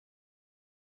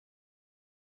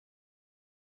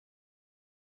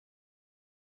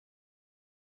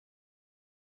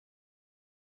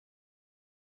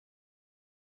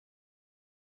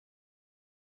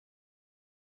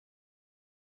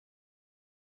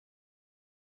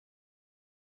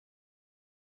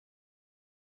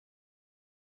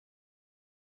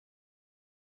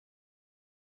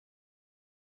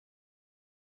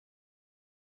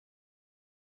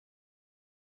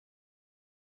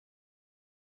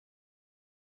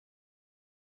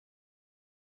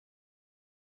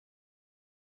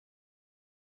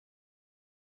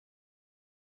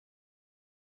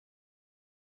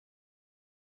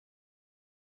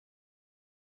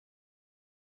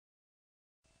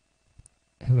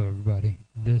Hello everybody,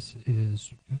 this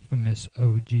is Infamous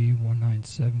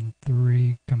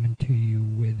OG1973 coming to you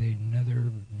with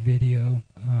another video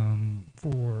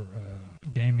for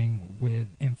gaming with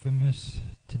Infamous.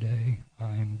 Today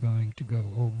I am going to go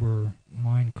over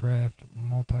Minecraft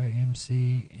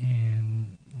multi-MC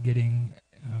and getting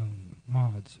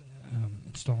mods,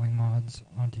 installing mods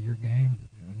onto your game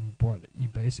and what you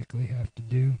basically have to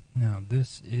do. Now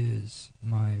this is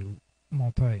my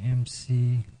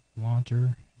multi-MC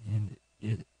launcher, and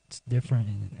it's different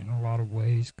in a lot of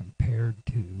ways compared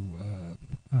to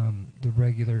the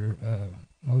regular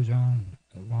Mojang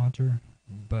launcher,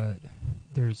 but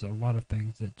there's a lot of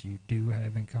things that you do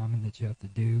have in common that you have to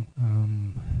do.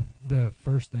 The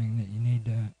first thing that you need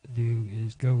to do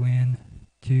is go in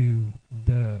to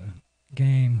the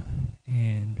game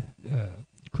and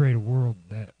create a world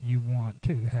that you want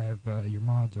to have your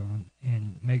mods on,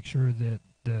 and make sure that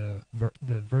the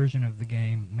version of the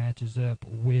game matches up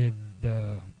with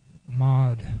the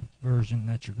mod version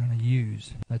that you're going to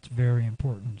use. That's very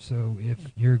important. So if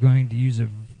you're going to use a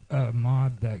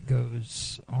mod that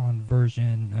goes on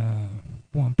version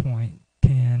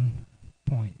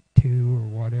 1.10.2 or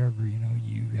whatever,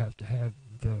 you have to have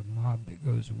the mod that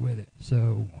goes with it.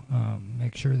 So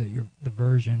make sure that the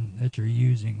version that you're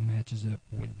using matches up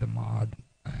with the mod.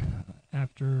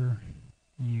 After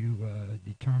you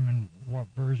determine what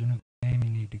version of the game you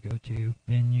need to go to,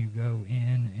 then you go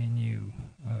in and you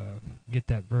get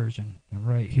that version. And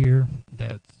right here,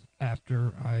 that's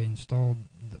after I installed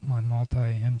my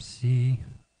multi-MC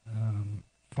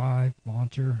 5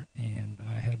 launcher, and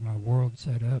I had my world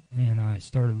set up, and I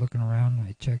started looking around and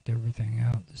I checked everything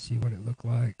out to see what it looked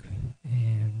like,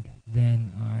 and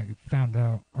then I found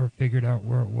out or figured out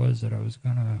where it was that I was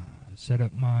gonna set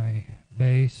up my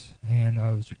base, and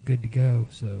I was good to go.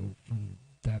 So from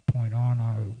that point on,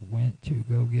 I went to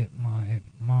go get my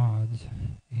mods,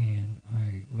 and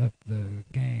I left the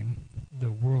game.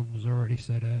 The world was already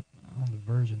set up on the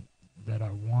version that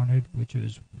I wanted, which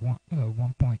was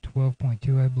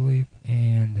 1.12.2, I believe,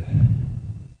 and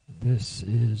this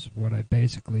is what I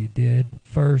basically did.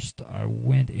 First, I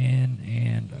went in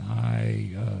and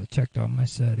I checked all my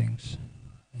settings,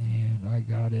 and I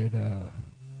got it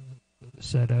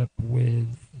set up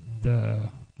with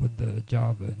the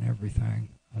Java and everything.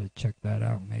 I checked that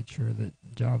out, made sure that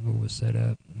Java was set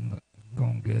up and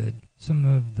going good. Some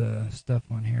of the stuff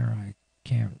on here I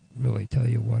can't really tell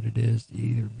you what it is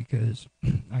either, because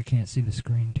I can't see the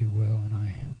screen too well, and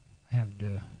I have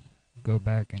to go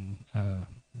back and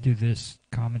do this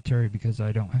commentary because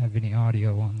I don't have any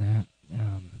audio on that.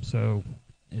 So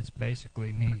it's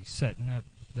basically me setting up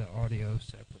the audio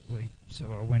separately.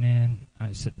 So I went in,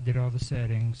 I did all the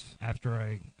settings after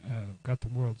I got the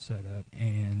world set up,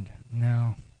 and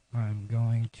now I'm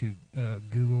going to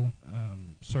Google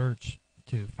search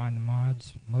to find the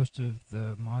mods. Most of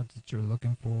the mods that you're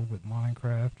looking for with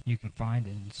Minecraft, you can find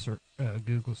in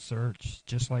Google search,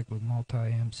 just like with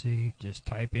multi-MC. Just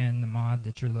type in the mod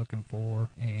that you're looking for,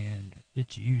 and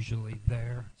it's usually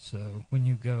there. So when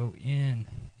you go in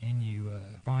and you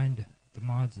find the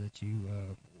mods that you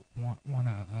want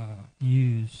to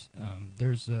use,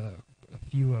 there's a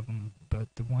few of them, but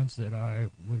the ones that I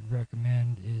would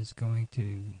recommend is going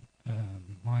to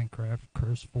Minecraft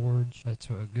CurseForge. That's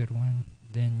a good one.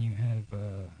 Then you have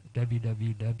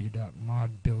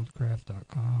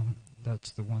www.modbuildcraft.com.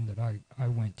 That's the one that I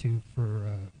went to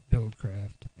for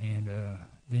Buildcraft. And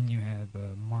then you have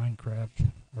Minecraft,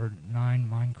 or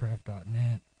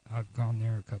 9minecraft.net. I've gone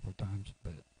there a couple times,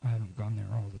 but I haven't gone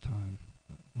there all the time.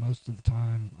 Most of the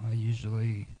time, I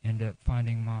usually end up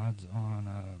finding mods on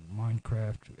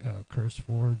Minecraft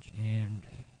CurseForge, and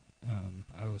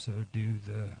I also do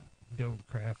the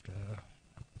Buildcraft.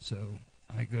 So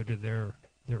I go to their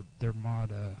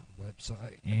mod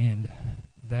website, and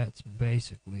that's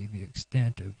basically the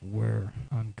extent of where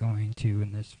I'm going to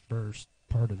in this first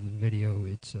part of the video.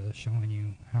 It's showing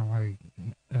you how I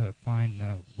find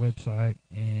the website,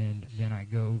 and then I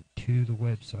go to the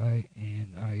website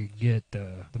and I get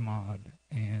the mod.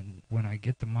 And when I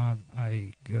get the mod,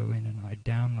 I go in and I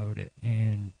download it,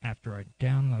 and after I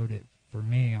download it, for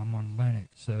me, I'm on Linux,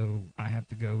 so I have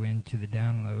to go into the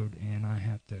download, and I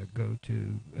have to go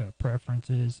to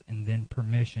preferences and then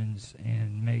permissions,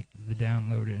 and make the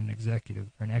download an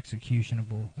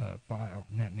executable file.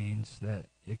 And that means that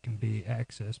it can be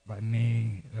accessed by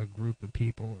me, a group of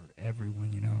people, or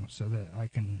everyone, so that I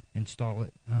can install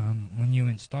it. When you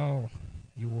install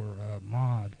your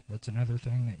mod, that's another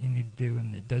thing that you need to do,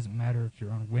 and it doesn't matter if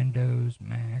you're on Windows,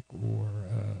 Mac, or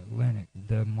Linux.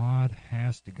 The mod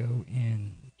has to go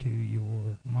into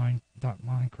your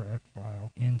 .minecraft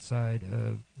file inside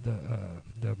of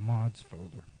the a mods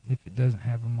folder. If it doesn't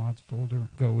have a mods folder,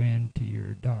 go into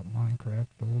your .minecraft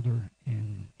folder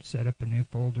and set up a new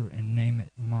folder and name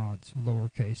it mods,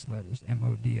 lowercase letters,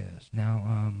 M-O-D-S.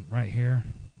 Now, right here,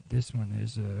 this one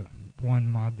is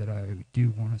one mod that I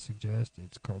do want to suggest.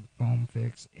 It's called Foam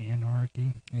Fix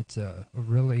Anarchy. It's a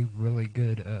really, really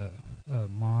good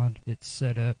mod. It's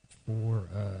set up for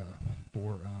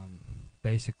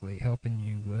basically helping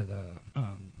you with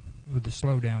the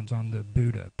slowdowns on the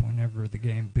boot up. Whenever the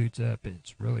game boots up,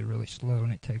 it's really, really slow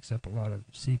and it takes up a lot of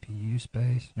CPU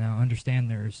space. Now, understand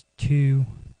there's two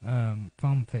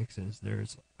foam fixes.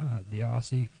 There's the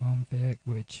Aussie foam fix,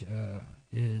 which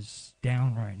is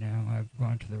down right now. I've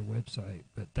gone to their website,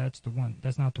 but that's the one.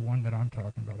 That's not the one that I'm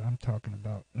talking about. I'm talking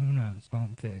about Una's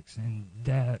foam fix, and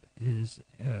that is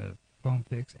Foam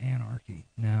Fix Anarchy.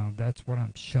 Now, that's what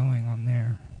I'm showing on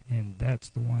there, and that's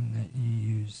the one that you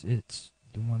use. It's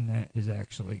the one that is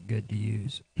actually good to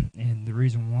use. And the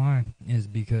reason why is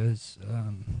because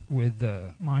with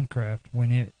Minecraft,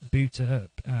 when it boots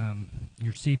up,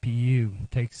 your CPU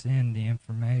takes in the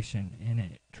information and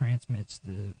it transmits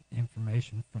the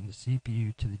information from the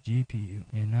CPU to the GPU.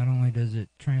 And not only does it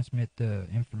transmit the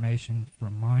information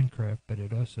from Minecraft, but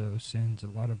it also sends a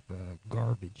lot of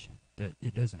garbage that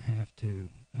it doesn't have to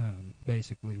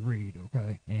basically read,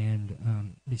 okay? And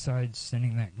besides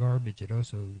sending that garbage, it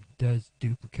also does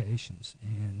duplications,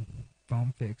 and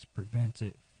Foam Fix prevents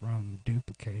it from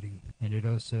duplicating, and it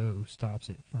also stops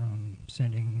it from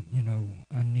sending,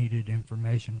 unneeded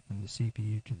information from the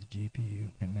CPU to the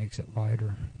GPU. It makes it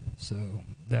lighter, so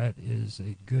that is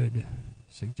a good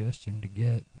suggestion to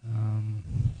get. And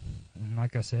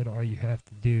like I said, all you have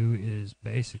to do is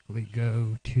basically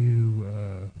go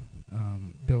to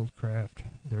Buildcraft,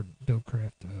 their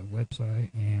Buildcraft website,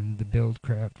 and the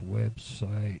Buildcraft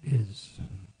website is,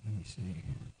 let me see,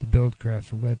 the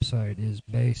Buildcraft website is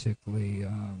basically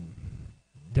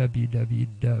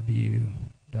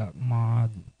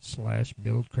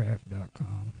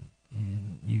www.mod/buildcraft.com,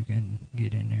 and you can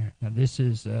get in there. Now this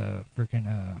is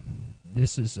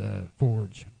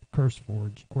Forge.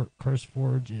 CurseForge.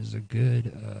 CurseForge is a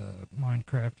good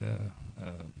Minecraft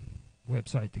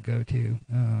website to go to.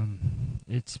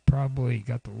 It's probably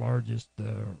got the largest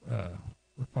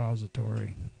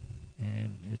repository,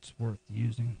 and it's worth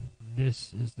using.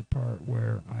 This is the part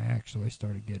where I actually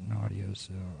started getting audio,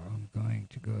 so I'm going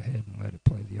to go ahead and let it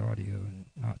play the audio and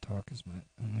not talk as much,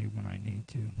 only when I need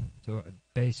to. So I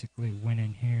basically went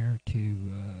in here to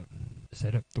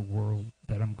set up the world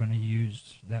that I'm going to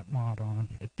use that mod on.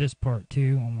 At this part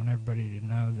too, I want everybody to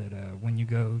know that when you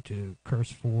go to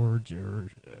CurseForge or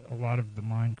a lot of the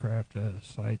Minecraft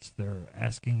sites, they're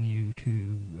asking you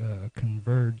to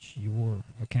converge your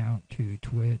account to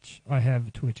Twitch. I have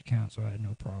a Twitch account, so I had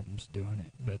no problems doing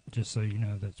it, but just so you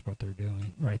know, that's what they're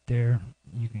doing. Right there,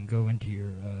 you can go into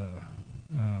your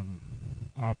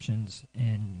options,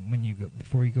 and when you go,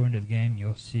 before you go into the game,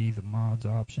 you'll see the mods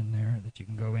option there that you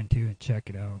can go into and check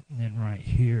it out. And then right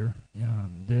here,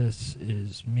 this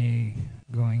is me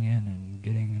going in and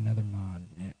getting another mod.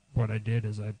 And what I did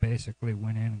is I basically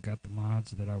went in and got the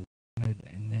mods that I wanted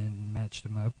and then matched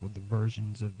them up with the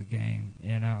versions of the game.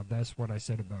 And that's what I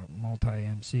said about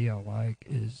multi-MC I like,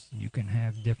 is you can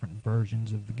have different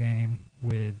versions of the game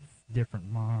with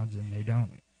different mods, and they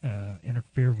don't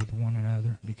interfere with one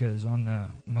another, because on the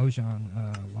Mojang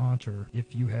launcher,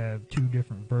 if you have two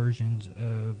different versions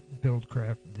of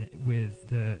Buildcraft with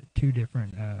the two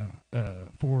different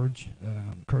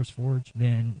CurseForge,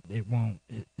 then it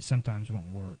sometimes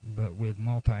won't work. But with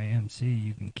multi-MC,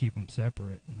 you can keep them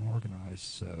separate and organized.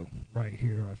 So right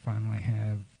here, I finally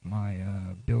have my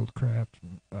Buildcraft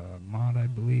mod, I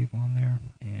believe, on there,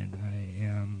 and I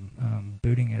am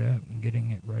booting it up and getting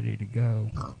it ready to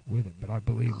go with it. But I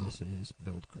believe this is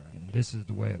Buildcraft, and this is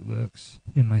the way it looks.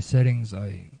 In my settings,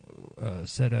 I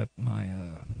set up my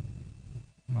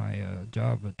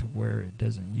Java to where it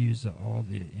doesn't use all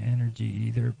the energy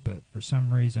either, but for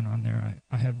some reason on there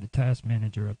I have the task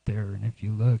manager up there, and if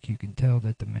you look, you can tell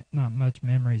that not much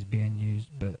memory is being used,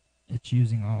 but it's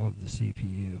using all of the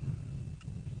CPU.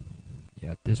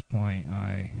 Yeah, at this point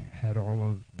I had all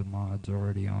of the mods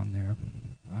already on there.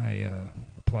 I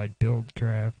applied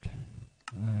Buildcraft,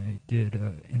 I did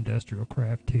Industrial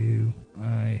Craft 2,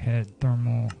 I had the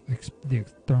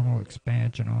thermal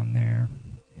expansion on there,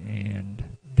 and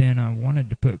then I wanted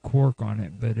to put Quark on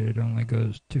it, but it only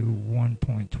goes to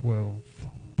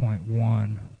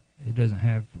 1.12.1. It doesn't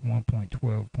have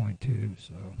 1.12.2,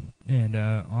 so. And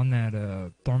on that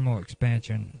thermal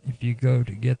expansion, if you go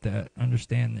to get that,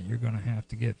 understand that you're going to have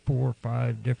to get 4 or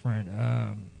 5 different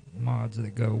mods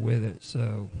that go with it.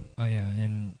 So, oh yeah,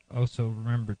 and also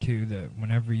remember too that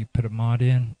whenever you put a mod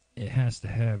in, it has to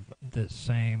have the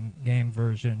same game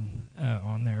version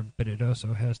on there, but it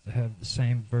also has to have the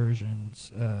same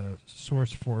version's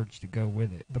source forge to go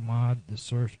with it. The mod, the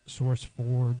source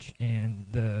forge, and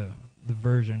the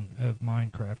version of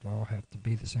Minecraft all have to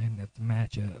be the same. They have to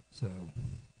match up. So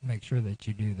make sure that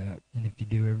you do that. And if you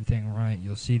do everything right,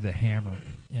 you'll see the hammer.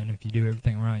 And if you do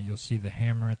everything right, you'll see the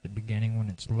hammer at the beginning when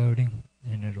it's loading,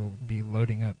 and it'll be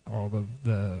loading up all of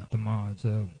the mods.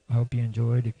 So I hope you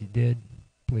enjoyed. If you did,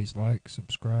 please like,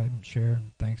 subscribe, and share.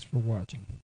 Thanks for watching.